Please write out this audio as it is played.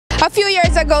A few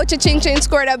years ago, Chi Ching Ching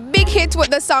scored a big hit with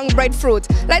the song Breadfruit.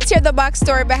 Let's hear the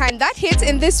backstory behind that hit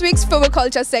in this week's Full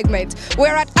Culture segment.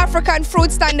 We're at African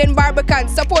Fruit Stand in Barbican.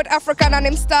 Support African and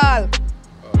him style.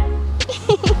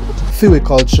 Full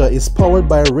Culture is powered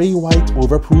by Ray White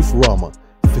Overproof Rum.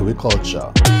 Full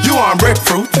Culture. You want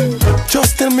breadfruit?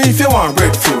 Just tell me if you want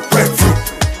breadfruit.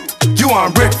 Breadfruit. You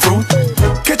want breadfruit?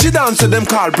 Catch it down to them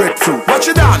called breadfruit. Watch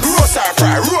it dance. Roast or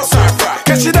fry, roast or fry.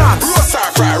 Catch it down. Roast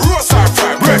or fry, roast or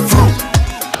fry.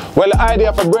 Breadfruit. Well, the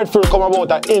idea for breadfruit come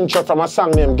about an intro from a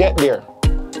song named Get There.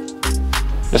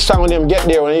 The song named Get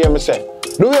There, when you hear me say,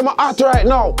 the way my heart right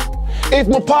now, if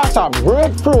my pass a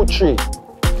breadfruit tree,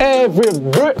 every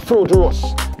breadfruit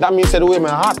roast. That means the way my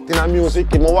heart in the music,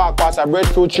 if I walk past a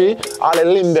breadfruit tree, all the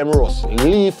limb them roast,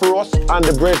 leaf roast, and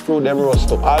the breadfruit them roast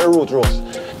too, all the root roast.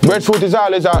 Breadfruit is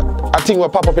always a thing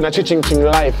that pop up in a Chi Ching Ching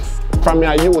life from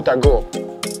my youth ago.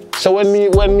 So when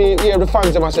me hear the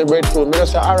fans them say breadfruit, me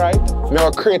just say, alright, me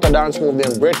will create a dance move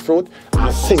named Breadfruit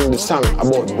and sing the song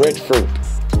about breadfruit.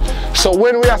 So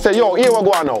when we say, yo, here we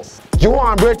go now. You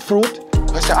want breadfruit?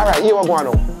 I say, alright, here we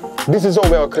go now. This is how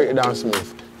we will create a dance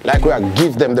move. Like we will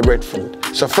give them the breadfruit.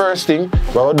 So first thing,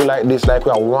 we will do like this, like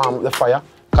we will warm the fire.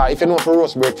 Because if you know for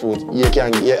roast breadfruit, you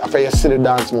can get, after you see the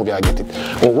dance move, you get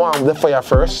it. We warm the fire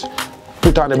first,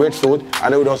 put on the breadfruit,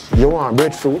 and then we just, you want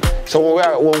breadfruit? So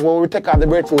when we take out the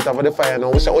breadfruit out of the fire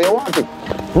now, we say, oh, you want it?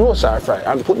 Roast or fry,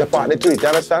 and put the partner to it, you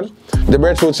understand? The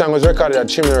breadfruit song was recorded at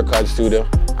Chimney Records studio,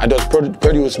 and was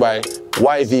produced by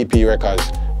YVP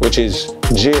Records, which is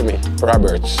Jamie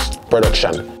Roberts'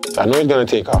 production. So I know it's gonna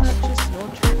take off.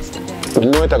 We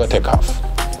know it's gonna take off.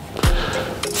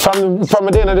 From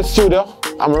the end of the studio,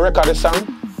 I'm gonna record the song.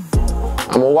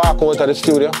 I'm gonna walk out of the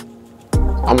studio.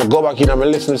 I'm gonna go back in and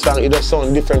listen to the song. It does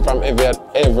sound different from every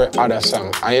other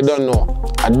song. And you don't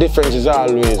know. A difference is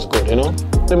always good, you know?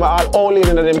 Them all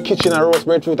in them kitchen and roast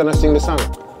breadfruit and I sing the song.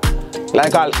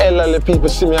 Like all elderly people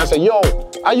see me and say, yo,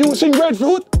 are you sing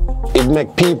breadfruit? It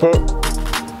make people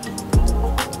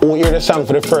who hear the song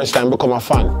for the first time become a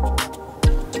fan.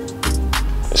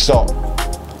 So,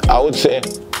 I would say,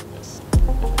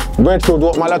 breadfruit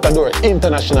open a lot of doors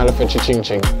internationally for Chi Ching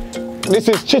Ching. This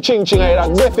is Chi Ching Ching, I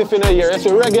had breakfast in a year. It's a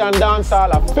reggae and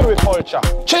dancehall of Full Culture.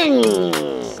 Ching!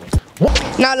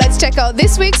 Now let's check out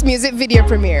this week's music video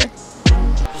premiere.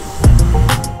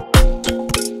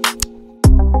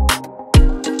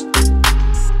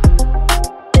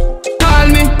 Call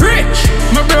me rich,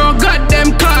 my bro got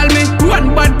them call me.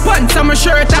 One bad pants on my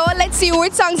shirt. Now let's see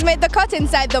which songs made the cut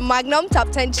inside the Magnum Top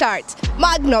 10 chart.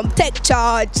 Magnum, take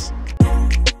charge.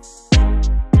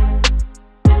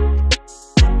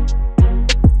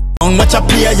 Much a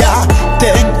player,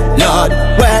 thank Lord,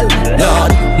 well,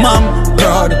 Lord, mom,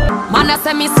 proud. Man, I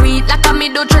say me sweet, like a me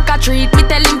do trick or treat. Me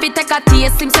tell him fi take a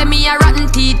taste, him say me a rotten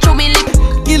teeth. Show me lick.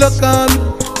 Kilo come,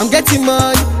 I'm getting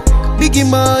mine, biggie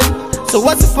mine, so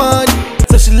what's the fun?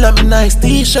 So she love a nice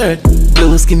t-shirt,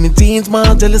 blue skinny jeans,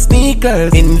 Margiela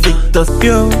sneakers, Invictus.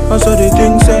 Yo, I saw the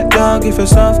thing set dog. If a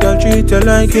soft girl treat you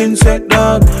like insect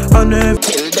dog, I never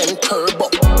Kill them turbo.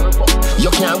 You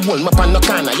can't hold me up on no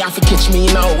corner, you have to catch me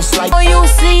in a house like. Oh, you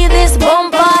see this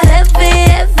bumper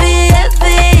heavy, heavy,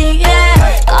 heavy,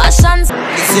 yeah. Caution.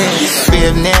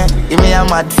 Brave now, give me a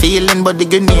mad feeling, but the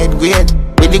grenade great.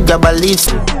 With the grabber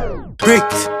leaves. Brick,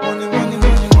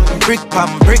 brick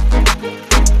pam, brick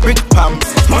pam.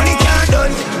 Money can't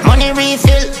done, money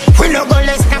refill. We no go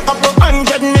less than couple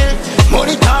 100 mil.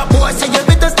 Money top boy, so you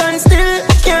better stand still.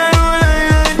 Can't roll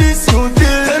like this, you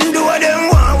feel. Them do what them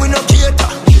want, we no cater.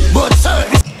 But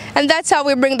service. And that's how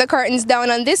we bring the curtains down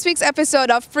on this week's episode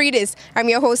of Pree Dis. I'm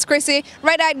your host, Chrissy.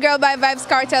 Red-Eyed Girl by Vibes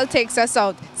Cartel takes us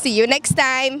out. See you next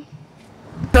time.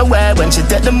 The way when she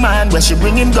take the man, when she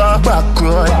bring him go back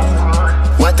road.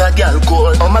 What a girl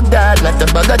called. Oh my God, not a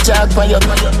bag of chalk for you.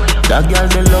 That girl,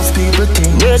 they love people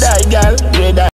things. Red-Eyed girl, red-eyed.